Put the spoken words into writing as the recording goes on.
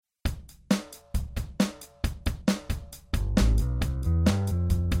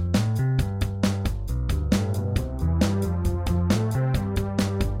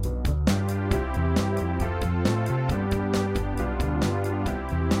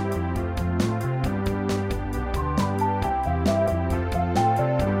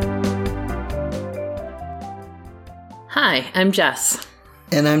Hi, I'm Jess.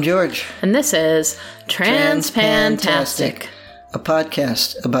 And I'm George. And this is Transpantastic, a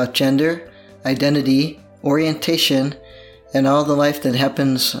podcast about gender, identity, orientation, and all the life that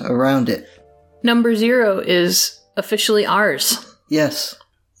happens around it. Number 0 is officially ours. Yes,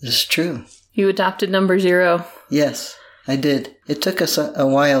 it's true. You adopted number 0. Yes, I did. It took us a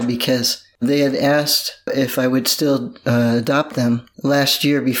while because they had asked if I would still adopt them last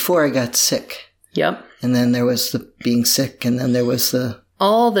year before I got sick. Yep. And then there was the being sick, and then there was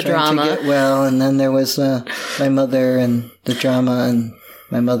all the drama. To get well, and then there was my mother and the drama, and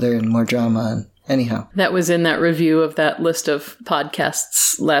my mother and more drama, and anyhow. That was in that review of that list of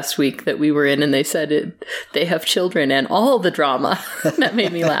podcasts last week that we were in, and they said they have children and all the drama. That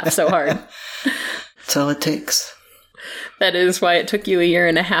made me laugh so hard. That's all it takes. That is why it took you a year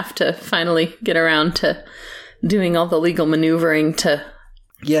and a half to finally get around to doing all the legal maneuvering to...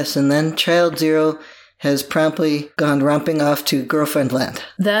 Yes, and then Child Zero has promptly gone romping off to girlfriend land.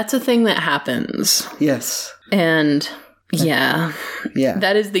 That's a thing that happens. Yes. And, yeah.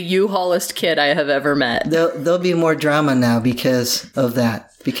 That is the U-Haulest kid I have ever met. There'll be more drama now because of that.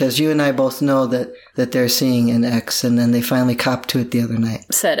 Because you and I both know that they're seeing an ex, and then they finally copped to it the other night.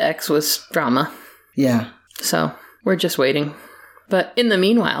 Said ex was drama. Yeah. So, we're just waiting. But in the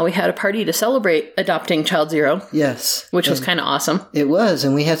meanwhile, we had a party to celebrate adopting Child Zero. Yes. Which was kind of awesome. It was,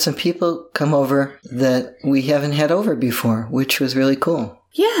 and we had some people come over that we haven't had over before, which was really cool.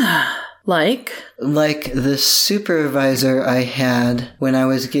 Yeah. Like the supervisor I had when I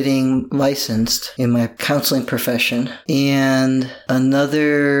was getting licensed in my counseling profession, and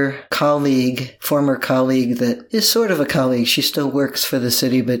another colleague, former colleague that is sort of a colleague. She still works for the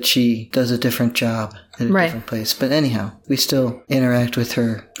city, but she does a different job at a different place. But anyhow, we still interact with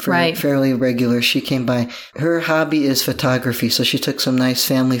her fairly regular. She came by. Her hobby is photography, so she took some nice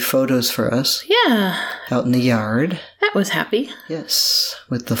family photos for us. Yeah. Out in the yard. That was happy. Yes,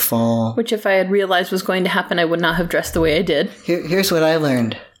 with the fall. Which if I had realized was going to happen, I would not have dressed the way I did. Here's what I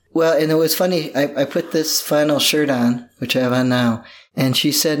learned. Well, and it was funny, I put this flannel shirt on, which I have on now, and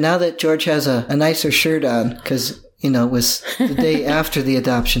she said, now that George has a nicer shirt on, because, it was the day after the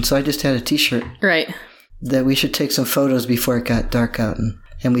adoption, so I just had a t-shirt. Right. That we should take some photos before it got dark out,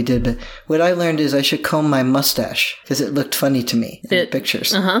 and we did. But what I learned is I should comb my mustache, because it looked funny to me in the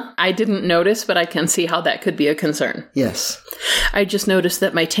pictures. I didn't notice, but I can see how that could be a concern. Yes. I just noticed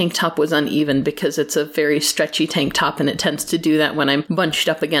that my tank top was uneven because it's a very stretchy tank top, and it tends to do that when I'm bunched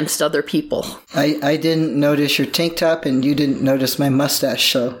up against other people. I didn't notice your tank top, and you didn't notice my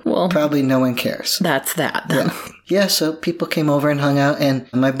mustache, so probably no one cares. That's that, then. Yeah, so people came over and hung out,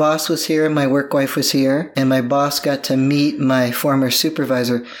 and my boss was here, and my work wife was here, and my boss got to meet my former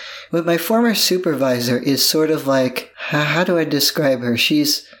supervisor. But my former supervisor is sort of like, how do I describe her?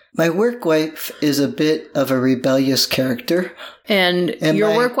 My work wife is a bit of a rebellious character. And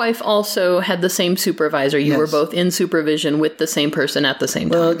your work wife also had the same supervisor. You were both in supervision with the same person at the same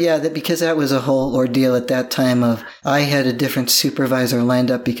time. Well, yeah, because that was a whole ordeal at that time of I had a different supervisor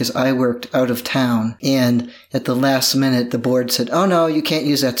lined up because I worked out of town. And at the last minute, the board said, oh, no, you can't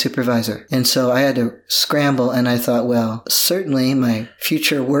use that supervisor. And so I had to scramble, and I thought, well, certainly my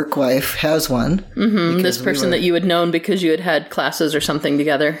future work wife has one. Mm-hmm. This person that you had known because you had had classes or something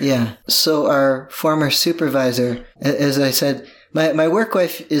together. Yeah. So our former supervisor, as I said, my work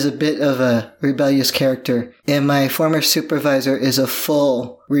wife is a bit of a rebellious character, and my former supervisor is a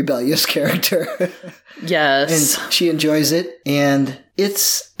full rebellious character. Yes. And she enjoys it, and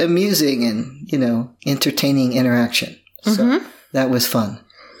it's amusing and, entertaining interaction. So that was fun.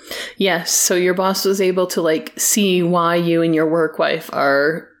 Yes. So your boss was able to, see why you and your work wife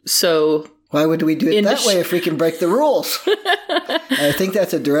are so... Why would we do it that way if we can break the rules? I think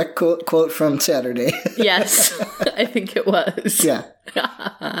that's a direct quote from Saturday. Yes, I think it was. Yeah.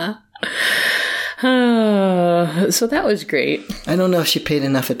 So that was great. I don't know if she paid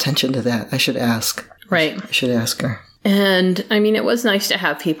enough attention to that. I should ask. Right. I should ask her. And, it was nice to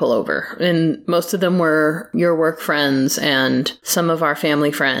have people over. And most of them were your work friends and some of our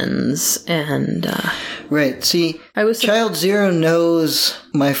family friends. And, right. See, Child Zero knows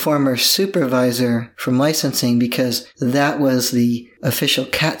my former supervisor from licensing because that was the official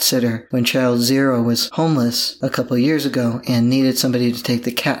cat sitter when Child Zero was homeless a couple of years ago and needed somebody to take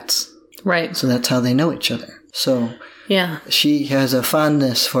the cats. Right. So that's how they know each other. So... Yeah. She has a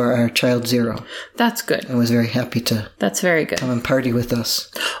fondness for our Child Zero. That's good. And was very happy to That's very good. come and party with us.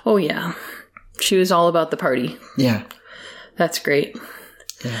 Oh, yeah. She was all about the party. Yeah. That's great.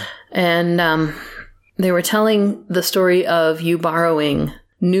 Yeah. And they were telling the story of you borrowing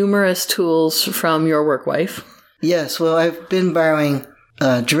numerous tools from your work wife. Yes. Well, I've been borrowing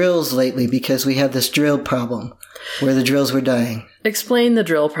drills lately because we had this drill problem. where the drills were dying. Explain the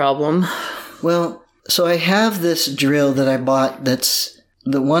drill problem. Well, so I have this drill that I bought that's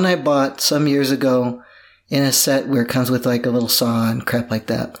the one I bought some years ago in a set where it comes with like a little saw and crap like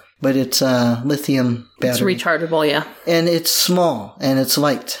that. But it's a lithium battery. It's rechargeable, yeah. And it's small and it's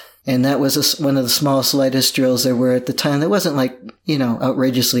light. And that was one of the smallest, lightest drills there were at the time. That wasn't like,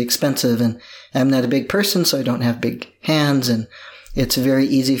 outrageously expensive. And I'm not a big person, so I don't have big hands. And it's very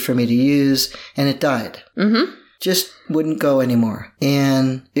easy for me to use. And it died. Mm-hmm. Just wouldn't go anymore.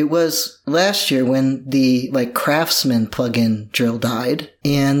 And it was last year when the Craftsman plug-in drill died.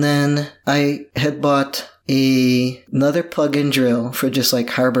 And then I had bought another plug-in drill for just like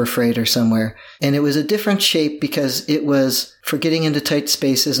Harbor Freight or somewhere. And it was a different shape because it was for getting into tight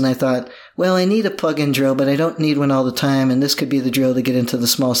spaces. And I thought, well, I need a plug-in drill, but I don't need one all the time. And this could be the drill to get into the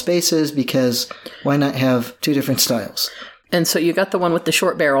small spaces because why not have two different styles? And so you got the one with the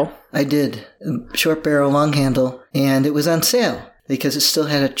short barrel. I did. Short barrel, long handle. And it was on sale because it still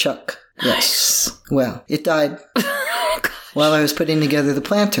had a chuck. Yes. Well, it died while I was putting together the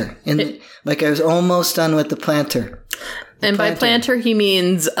planter. And I was almost done with the planter. By planter, he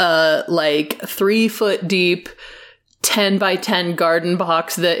means 3 foot deep, 10 by 10 garden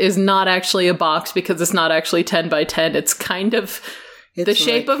box that is not actually a box because it's not actually 10 by 10. It's kind of the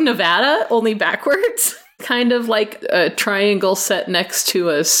shape of Nevada, only backwards. Kind of like a triangle set next to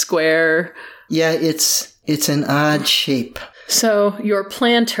a square. Yeah, it's an odd shape. So your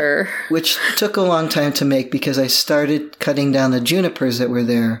planter... Which took a long time to make because I started cutting down the junipers that were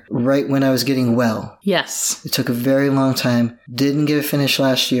there right when I was getting well. Yes. It took a very long time. Didn't get it finished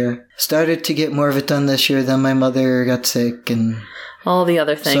last year. Started to get more of it done this year. Then my mother got sick and... all the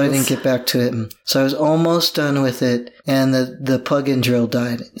other things. So I didn't get back to it. So I was almost done with it and the plug-in drill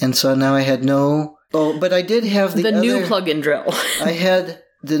died. And so now I had no... Oh, but I did have the new plug-in drill. I had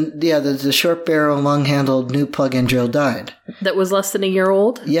the short barrel, long-handled new plug-in drill died. That was less than a year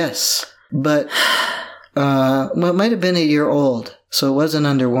old? Yes, but it might have been a year old, so it wasn't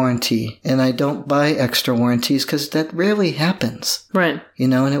under warranty. And I don't buy extra warranties because that rarely happens. Right.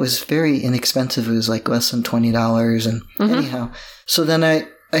 And it was very inexpensive. It was like less than $20. And anyhow, so then I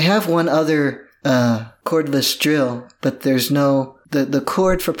have one other cordless drill, but there's no... The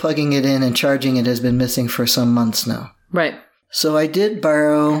cord for plugging it in and charging it has been missing for some months now. Right. So I did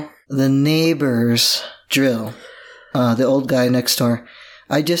borrow the neighbor's drill, the old guy next door.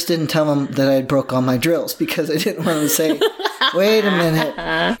 I just didn't tell him that I broke all my drills because I didn't want him to say, wait a minute.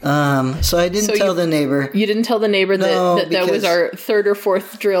 So I didn't tell the neighbor. You didn't tell the neighbor that was our third or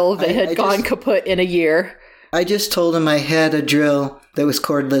fourth drill that had gone kaput in a year. I just told him I had a drill that was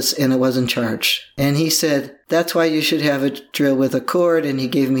cordless and it wasn't charged. And he said, that's why you should have a drill with a cord. And he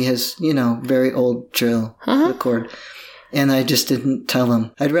gave me his, very old drill with a cord. And I just didn't tell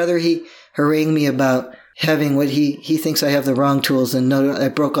him. I'd rather he harangue me about having what he thinks I have the wrong tools than no, I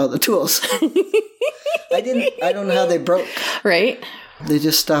broke all the tools. I don't know how they broke. Right. They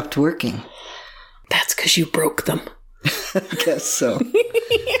just stopped working. That's because you broke them. I guess so.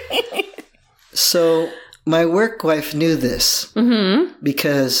 So... my work wife knew this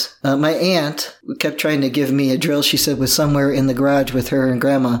because my aunt kept trying to give me a drill she said was somewhere in the garage with her and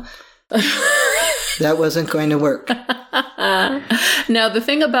Grandma. That wasn't going to work. Now, the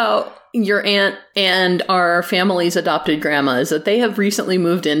thing about your aunt and our family's adopted grandma is that they have recently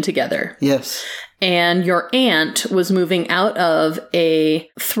moved in together. Yes. And your aunt was moving out of a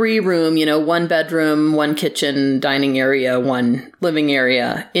 3-room, 1 bedroom, 1 kitchen, dining area, 1 living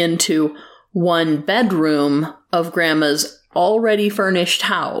area, into 1 bedroom of Grandma's already furnished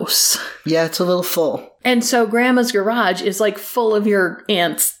house. Yeah, it's a little full. And so Grandma's garage is full of your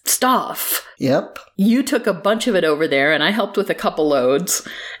aunt's stuff. Yep. You took a bunch of it over there and I helped with a couple loads.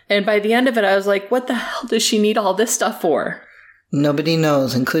 And by the end of it, I was like, what the hell does she need all this stuff for? Nobody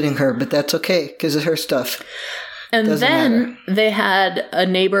knows, including her, but that's okay because it's her stuff. And then they had a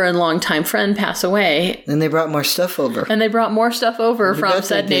neighbor and longtime friend pass away. And they brought more stuff over. From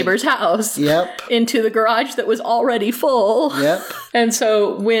said neighbor's house. Yep. Into the garage that was already full. Yep. And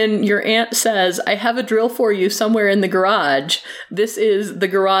so when your aunt says, I have a drill for you somewhere in the garage, this is the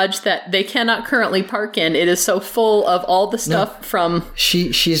garage that they cannot currently park in. It is so full of all the stuff from...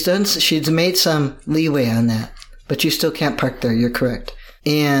 She's made some leeway on that. But you still can't park there. You're correct.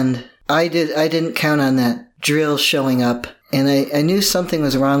 And I didn't count on that drill showing up, and I knew something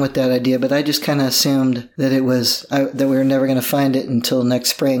was wrong with that idea, but I just kind of assumed that it was that we were never going to find it until next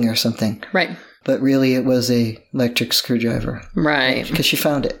spring or something. Right. But really, it was a electric screwdriver. Right. Because she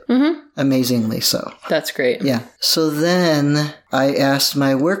found it. Mm-hmm. Amazingly so. That's great. Yeah. So then I asked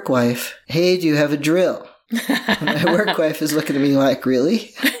my work wife, "Hey, do you have a drill?" My work wife is looking at me like,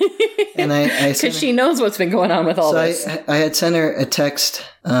 "Really?" And I because she knows what's been going on with all this. I had sent her a text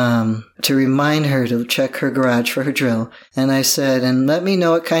to remind her to check her garage for her drill. And I said, and let me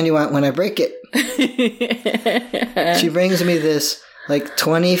know what kind you want when I break it. She brings me this like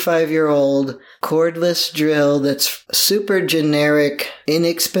 25-year-old cordless drill that's super generic,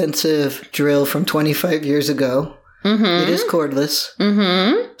 inexpensive drill from 25 years ago. Mm-hmm. It is cordless.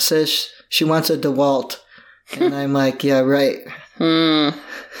 Mm-hmm. Says she wants a DeWalt. And I'm like, yeah, right.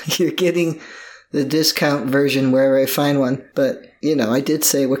 You're getting the discount version wherever I find one. But, I did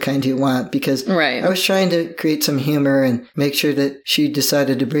say, what kind do you want? Because I was trying to create some humor and make sure that she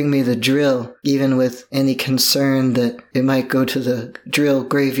decided to bring me the drill, even with any concern that it might go to the drill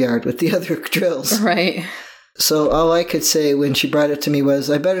graveyard with the other drills. Right. So all I could say when she brought it to me was,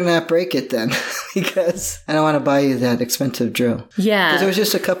 I better not break it then, because I don't want to buy you that expensive drill. Yeah. Because there was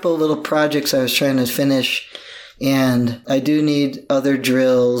just a couple of little projects I was trying to finish, and I do need other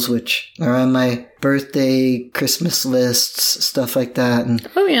drills, which are on my birthday, Christmas lists, stuff like that. And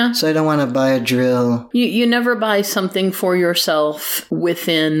oh, yeah. So I don't want to buy a drill. You never buy something for yourself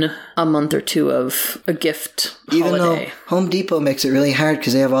within a month or two of a gift Even holiday. though Home Depot makes it really hard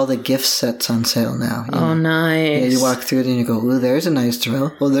because they have all the gift sets on sale now. Oh, nice. Yeah, you walk through it and you go, ooh, there's a nice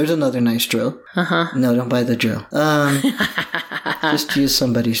drill. Oh, there's another nice drill. Uh-huh. No, don't buy the drill. Just use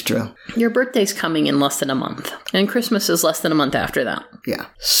somebody's drill. Your birthday's coming in less than a month. And Christmas is less than a month after that. Yeah.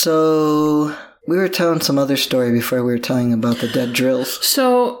 So we were telling some other story before we were telling about the dead drills.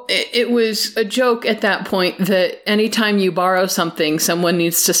 So it was a joke at that point that anytime you borrow something, someone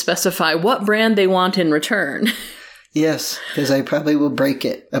needs to specify what brand they want in return. Yes, because I probably will break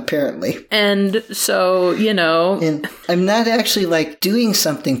it, apparently. And so, And I'm not actually, doing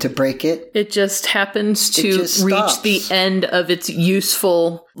something to break it. It just happens to reach the end of its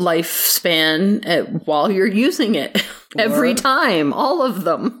useful lifespan while you're using it. Every time. All of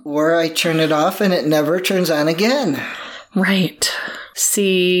them. Or I turn it off and it never turns on again. Right.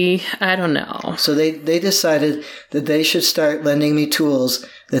 See, I don't know. So they decided that they should start lending me tools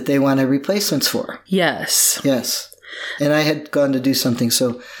that they wanted replacements for. Yes. Yes. And I had gone to do something,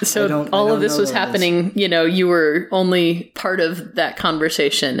 so all of this was happening, you were only part of that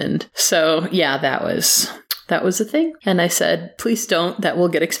conversation. And so, yeah, that was a thing. And I said, please don't, that will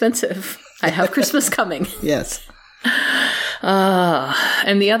get expensive. I have Christmas coming. Yes.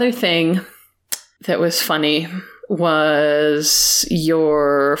 And the other thing that was funny was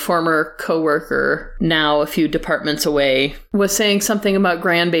your former coworker, now a few departments away, was saying something about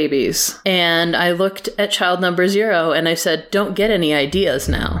grandbabies. And I looked at child number 0 and I said, don't get any ideas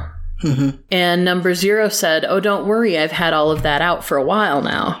now. Mm-hmm. And number 0 said, oh, don't worry, I've had all of that out for a while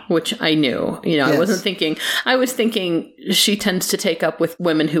now, which I knew. Yes. I was thinking she tends to take up with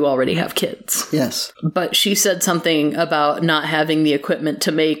women who already have kids. Yes. But she said something about not having the equipment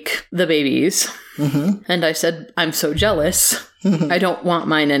to make the babies. Mm-hmm. And I said, I'm so jealous. I don't want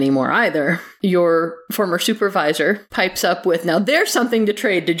mine anymore either. Your former supervisor pipes up with, now there's something to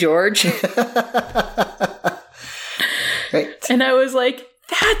trade to George. Right. And I was like,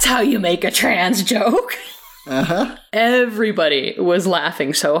 that's how you make a trans joke. Uh-huh. Everybody was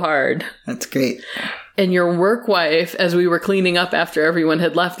laughing so hard. That's great. And your work wife, as we were cleaning up after everyone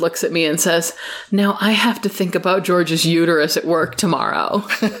had left, looks at me and says, now I have to think about George's uterus at work tomorrow.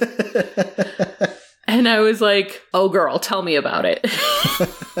 And I was like, oh, girl, tell me about it.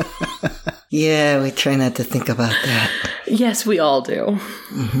 Yeah, we try not to think about that. Yes, we all do.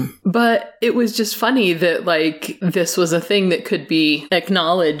 Mm-hmm. But it was just funny that, this was a thing that could be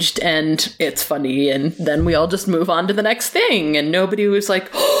acknowledged and it's funny. And then we all just move on to the next thing. And nobody was like,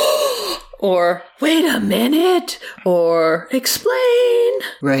 oh, or wait a minute, or explain.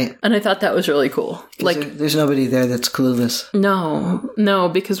 Right. And I thought that was really cool. There's nobody there that's clueless. No,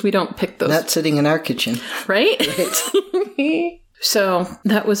 because we don't pick those. Not sitting in our kitchen. Right? Right. So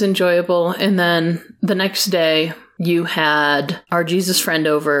that was enjoyable. And then the next day, you had our Jesus friend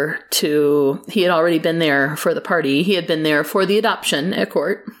over he had already been there for the party. He had been there for the adoption at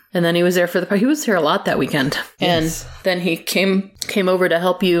court. And then he was there for the party. He was there a lot that weekend. Yes. And then he came over to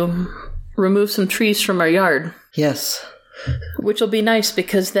help you remove some trees from our yard. Yes. Which will be nice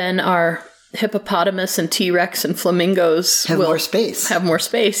because then our hippopotamus and T-Rex and flamingos have more space. Have more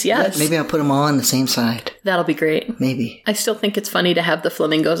space, yes. Maybe I'll put them all on the same side. That'll be great. Maybe. I still think it's funny to have the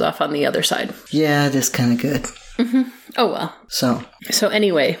flamingos off on the other side. Yeah, it is kind of good. Mm-hmm. Oh, well. So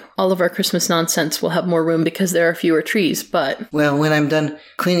anyway, all of our Christmas nonsense will have more room because there are fewer trees, but... Well, when I'm done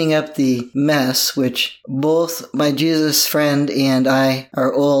cleaning up the mess, which both my Jesus friend and I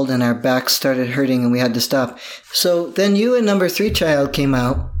are old and our backs started hurting and we had to stop. So then you and number 3 child came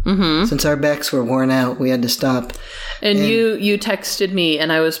out. Mm-hmm. Since our backs were worn out, we had to stop. And you texted me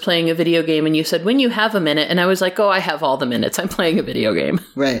and I was playing a video game and you said, when you have a minute, and I was like, oh, I have all the minutes. I'm playing a video game.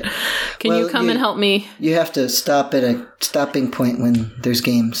 Right. Can you come and help me? You have to stop at a stopping point when there's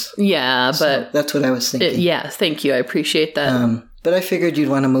games. Yeah, but... So that's what I was thinking. Yeah, thank you. I appreciate that. But I figured you'd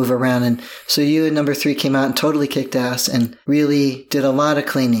want to move around, and so you and number 3 came out and totally kicked ass and really did a lot of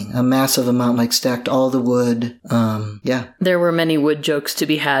cleaning, a massive amount, like stacked all the wood. Yeah. There were many wood jokes to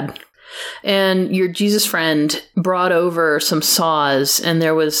be had. And your Jesus friend brought over some saws, and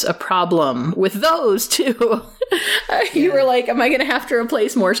there was a problem with those, too. You were like, am I going to have to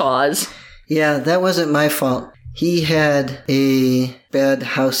replace more saws? Yeah, that wasn't my fault. He had a bad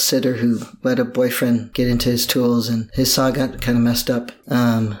house sitter who let a boyfriend get into his tools, and his saw got kind of messed up.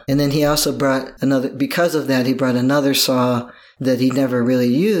 And then he also brought because of that, he brought another saw that he never really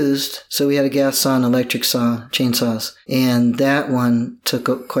used. So we had a gas saw and electric saw, chainsaws. And that one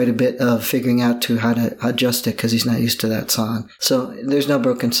took quite a bit of figuring out how to adjust it because he's not used to that saw. So there's no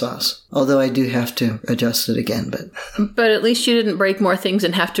broken saws. Although I do have to adjust it again, but... But at least you didn't break more things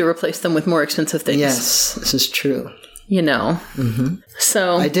and have to replace them with more expensive things. Yes, this is true. You know. Mm-hmm.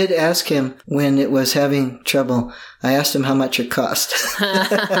 So... I did ask him when it was having trouble. I asked him how much it cost.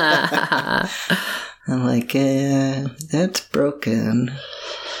 I'm like, that's broken.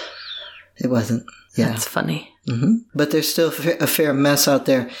 It wasn't. Yeah. That's funny. Mm-hmm. But there's still a fair mess out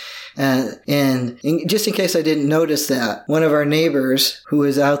there. And just in case I didn't notice that, one of our neighbors who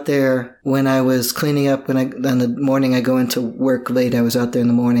was out there when I was cleaning up, on the morning I go into work late, I was out there in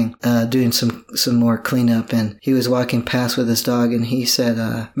the morning doing some more cleanup, and he was walking past with his dog, and he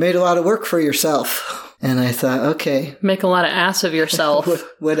said, made a lot of work for yourself. And I thought, okay. Make a lot of ass of yourself.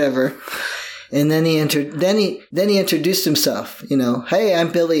 Whatever. And then he introduced himself, hey,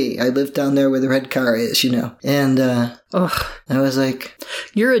 I'm Billy. I live down there where the red car is, And I was like,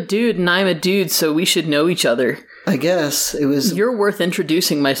 you're a dude and I'm a dude, so we should know each other. I guess it was... You're worth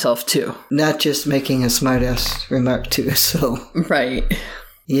introducing myself to. Not just making a smart-ass remark too, so... Right.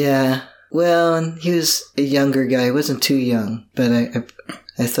 Yeah. Well, and he was a younger guy. He wasn't too young, but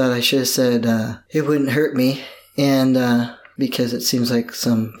I thought I should have said it wouldn't hurt me. And... because it seems like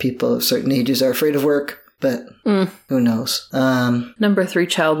some people of certain ages are afraid of work, but who knows? Number 3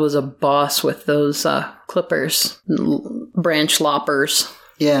 child was a boss with those clippers, branch loppers.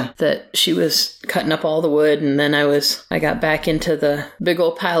 Yeah. That she was cutting up all the wood, and then I got back into the big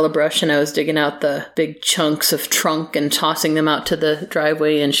old pile of brush, and I was digging out the big chunks of trunk and tossing them out to the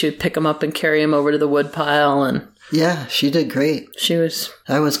driveway, and she would pick them up and carry them over to the wood pile, and... Yeah, she did great.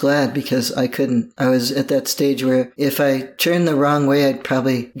 I was glad because I couldn't. I was at that stage where if I turned the wrong way, I'd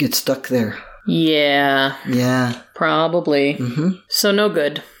probably get stuck there. Yeah. Yeah. Probably. Mm-hmm. So no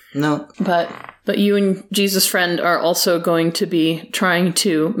good. No. But you and Jesus friend are also going to be trying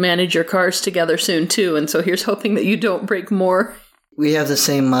to manage your cars together soon too, and so here's hoping that you don't break more. We have the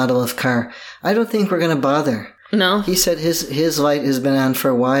same model of car. I don't think we're going to bother. No. He said his light has been on for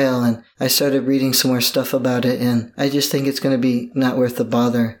a while, and I started reading some more stuff about it, and I just think it's going to be not worth the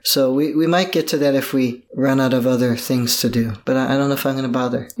bother. So we might get to that if we run out of other things to do, but I don't know if I'm going to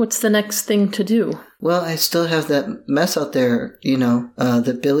bother. What's the next thing to do? Well, I still have that mess out there,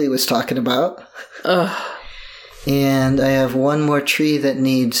 that Billy was talking about. Ugh. And I have one more tree that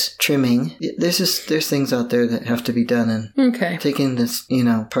needs trimming. There's things out there that have to be done. And okay. Taking this,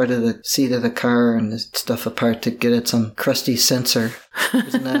 part of the seat of the car and this stuff apart to get at some crusty sensor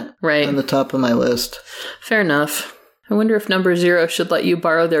is not right. on the top of my list. Fair enough. I wonder if number 0 should let you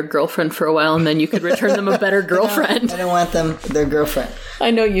borrow their girlfriend for a while and then you could return them a better girlfriend. I don't want their girlfriend. I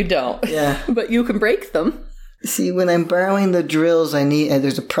know you don't. Yeah. But you can break them. See, when I'm borrowing the drills,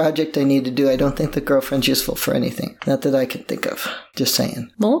 there's a project I need to do. I don't think the girlfriend's useful for anything. Not that I can think of. Just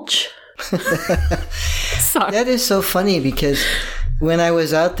saying. Mulch? Sorry. That is so funny because when I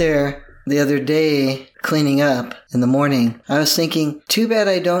was out there the other day cleaning up in the morning, I was thinking, too bad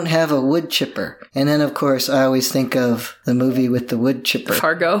I don't have a wood chipper. And then, of course, I always think of the movie with the wood chipper.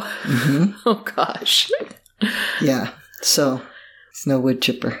 Fargo? Mm-hmm. Oh, gosh. Yeah. So, it's no wood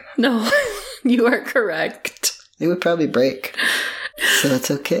chipper. No. You are correct. It would probably break. So that's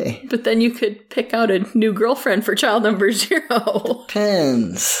okay. But then you could pick out a new girlfriend for child number 0.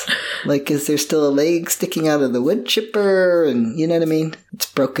 Depends. Like, is there still a leg sticking out of the wood chipper? And you know what I mean?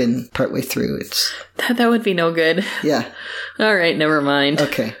 It's broken partway through. That would be no good. Yeah. All right, never mind.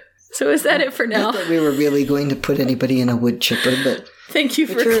 Okay. So is that it for now? Not that we were really going to put anybody in a wood chipper, but... Thank you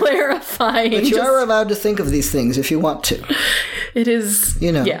for clarifying. But you are allowed to think of these things if you want to. It is,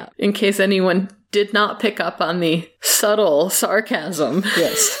 yeah, in case anyone did not pick up on the subtle sarcasm.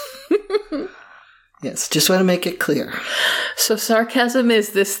 Yes. Yes, just want to make it clear. So sarcasm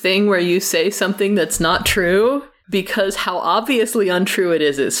is this thing where you say something that's not true because how obviously untrue it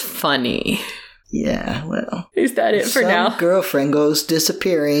is funny. Yeah, well. Is that it for now? Some girlfriend goes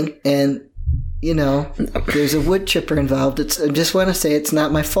disappearing and, there's a wood chipper involved. I just want to say it's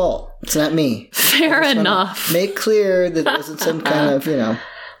not my fault. It's not me. Fair enough. Make clear that it wasn't some kind of,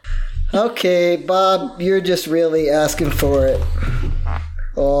 Okay, Bob, you're just really asking for it.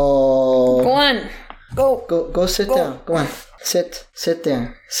 Oh. Go on. Go sit down. Go on. Sit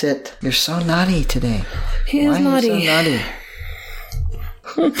there. Sit. You're so naughty today. He is naughty. Why are you so naughty?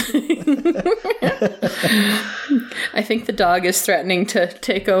 I think the dog is threatening to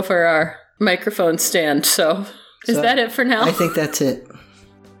take over our microphone stand, so is that it for now? I think that's it.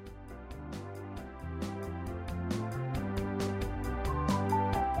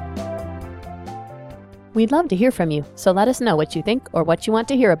 We'd love to hear from you, so let us know what you think or what you want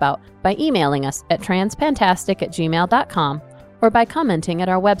to hear about by emailing us at transpantastic@gmail.com or by commenting at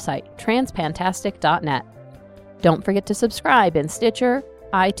our website, transpantastic.net. Don't forget to subscribe in Stitcher,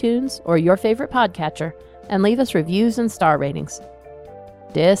 iTunes, or your favorite podcatcher, and leave us reviews and star ratings.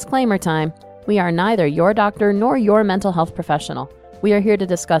 Disclaimer time. We are neither your doctor nor your mental health professional. We are here to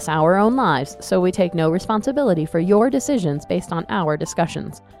discuss our own lives, so we take no responsibility for your decisions based on our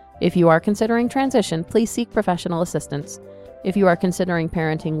discussions. If you are considering transition, please seek professional assistance. If you are considering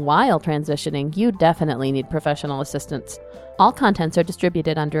parenting while transitioning, you definitely need professional assistance. All contents are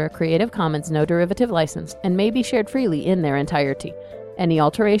distributed under a Creative Commons no derivative license and may be shared freely in their entirety. Any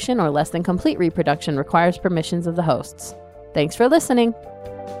alteration or less than complete reproduction requires permissions of the hosts. Thanks for listening.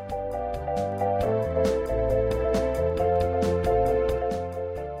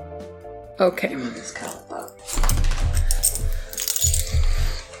 Okay.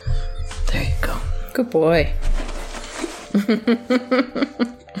 There you go. Good boy.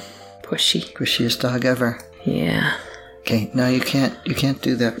 Pushy. Pushiest dog ever. Yeah. Okay, now you can't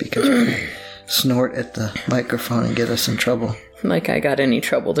do that because you're gonna snort at the microphone and get us in trouble. Like I got any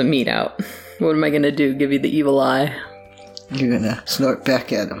trouble to mete out. What am I gonna do? Give you the evil eye? You're gonna snort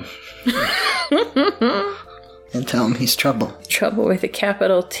back at him. And tell him he's trouble. Trouble with a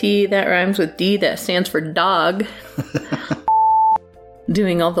capital T, that rhymes with D, that stands for dog.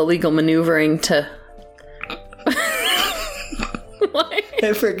 Doing all the legal maneuvering to... Why?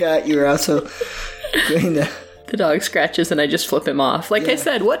 I forgot you were also going to... The dog scratches and I just flip him off. Like I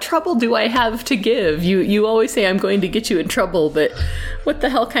said, what trouble do I have to give? You always say I'm going to get you in trouble, but what the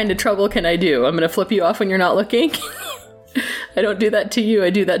hell kind of trouble can I do? I'm going to flip you off when you're not looking? I don't do that to you. I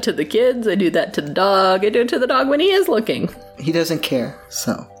do that to the kids. I do that to the dog. I do it to the dog when he is looking. He doesn't care.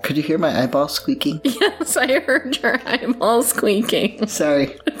 So, could you hear my eyeball squeaking? Yes, I heard your eyeball squeaking.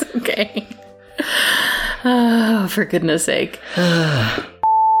 Sorry. It's okay. Oh, for goodness sake. Wait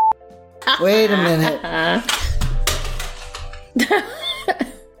a minute.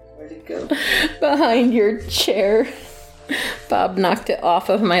 Where'd it go? Behind your chair. Bob knocked it off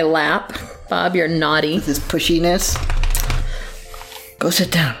of my lap. Bob, you're naughty. With his pushiness. Go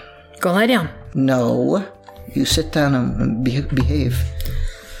sit down. Go lie down. No. You sit down and behave.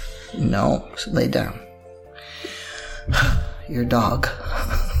 No. Lay down. Your dog.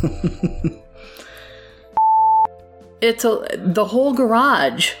 The whole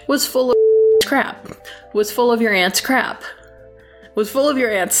garage was full of crap. Was full of your aunt's crap. Was full of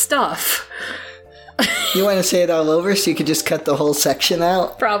your aunt's stuff. You want to say it all over so you could just cut the whole section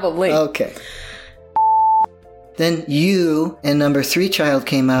out? Probably. Okay. Then you and number 3 child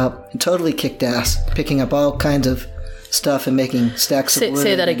came out and totally kicked ass, picking up all kinds of stuff and making stacks of wood.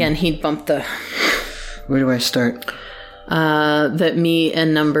 Say that again. He bumped the... Where do I start? That me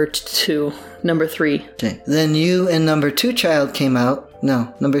and number 3. Okay. Then you and number 2 child came out.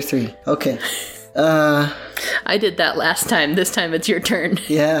 No, number 3. Okay. I did that last time. This time it's your turn.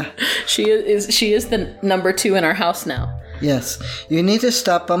 Yeah. She is the number 2 in our house now. Yes. You need to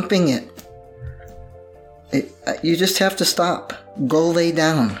stop bumping it. You just have to stop. Go lay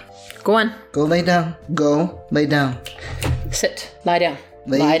down. Go on. Go lay down. Go lay down. Sit. Lie down.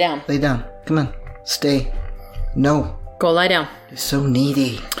 Lie down. Lay down. Come on. Stay. No. Go lie down. You're so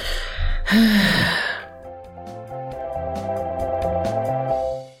needy.